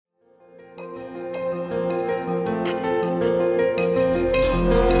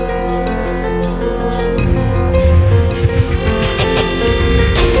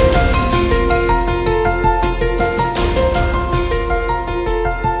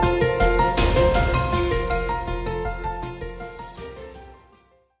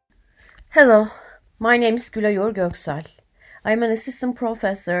Hello, my name is Gulay Ugur Goksel. I am an assistant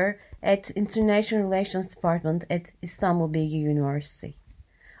professor at International Relations Department at Istanbul Bilgi University.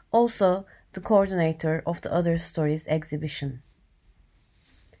 Also, the coordinator of the Other Stories exhibition.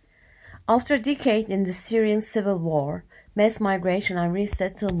 After a decade in the Syrian civil war, mass migration and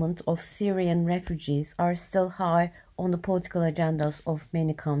resettlement of Syrian refugees are still high on the political agendas of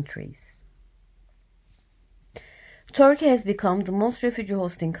many countries. Turkey has become the most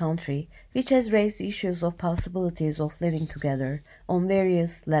refugee-hosting country, which has raised issues of possibilities of living together on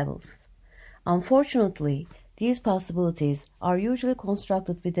various levels. Unfortunately, these possibilities are usually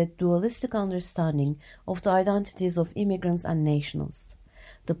constructed with a dualistic understanding of the identities of immigrants and nationals.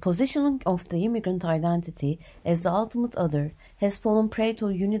 The positioning of the immigrant identity as the ultimate other has fallen prey to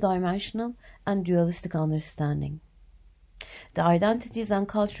unidimensional and dualistic understanding. The identities and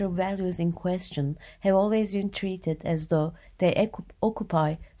cultural values in question have always been treated as though they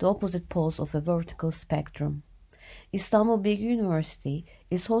occupy the opposite poles of a vertical spectrum. Istanbul Bilgi University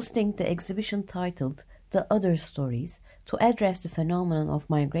is hosting the exhibition titled The Other Stories to address the phenomenon of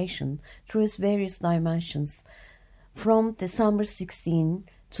migration through its various dimensions from December 16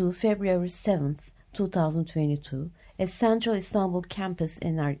 to February 7, 2022 at Central Istanbul Campus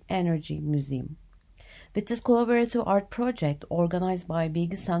in our Energy Museum. With this collaborative art project organized by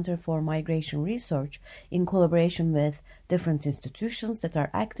BİLGİ Center for Migration Research in collaboration with different institutions that are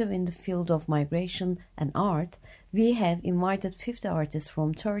active in the field of migration and art, we have invited 50 artists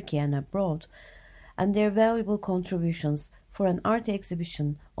from Turkey and abroad and their valuable contributions for an art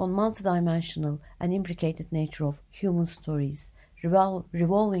exhibition on multidimensional and imbricated nature of human stories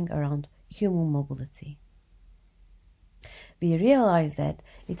revolving around human mobility. We realize that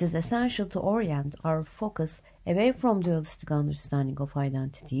it is essential to orient our focus away from dualistic understanding of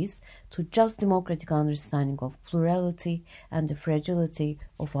identities to just democratic understanding of plurality and the fragility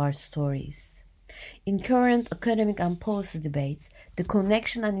of our stories. In current academic and policy debates, the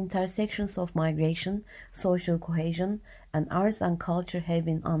connection and intersections of migration, social cohesion, and arts and culture have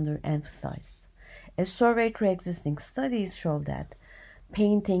been underemphasized. A survey through existing studies show that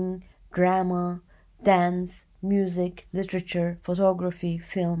painting, drama, dance, music, literature, photography,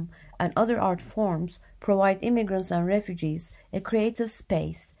 film, and other art forms provide immigrants and refugees a creative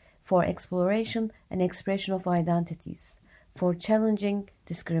space for exploration and expression of identities, for challenging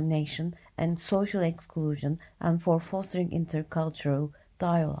discrimination and social exclusion, and for fostering intercultural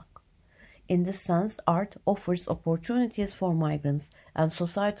dialogue. In this sense, art offers opportunities for migrants and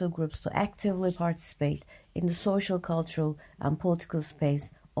societal groups to actively participate in the social, cultural, and political space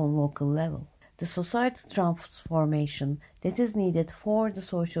on local level. The societal transformation that is needed for the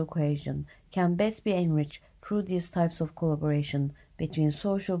social cohesion can best be enriched through these types of collaboration between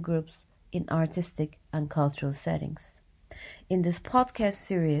social groups in artistic and cultural settings. In this podcast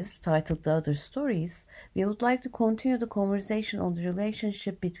series titled The Other Stories, we would like to continue the conversation on the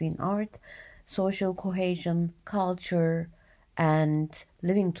relationship between art, social cohesion, culture, and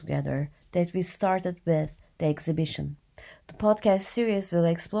living together that we started with the exhibition. The podcast series will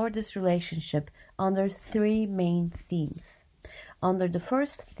explore this relationship under three main themes. Under the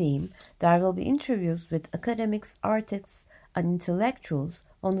first theme, there will be interviews with academics, artists, and intellectuals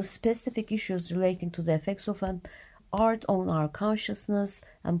on the specific issues relating to the effects of an art on our consciousness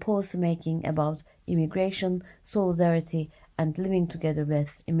and policymaking about immigration, solidarity, and living together with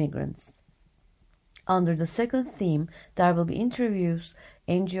immigrants. Under the second theme, there will be interviews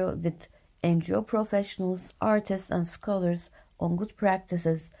with NGO professionals, artists, and scholars on good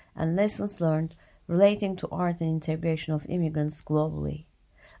practices and lessons learned relating to art and integration of immigrants globally.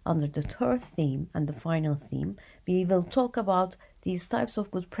 Under the third theme and the final theme, we will talk about these types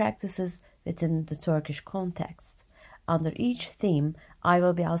of good practices within the Turkish context. Under each theme, I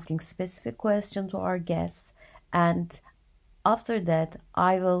will be asking specific questions to our guests, and after that,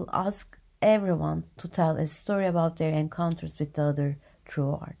 I will ask everyone to tell a story about their encounters with the other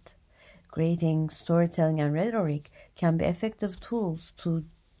through art. Creating, storytelling, and rhetoric can be effective tools to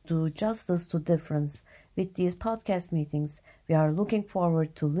do justice to difference. With these podcast meetings, we are looking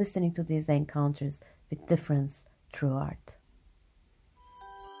forward to listening to these encounters with difference through art.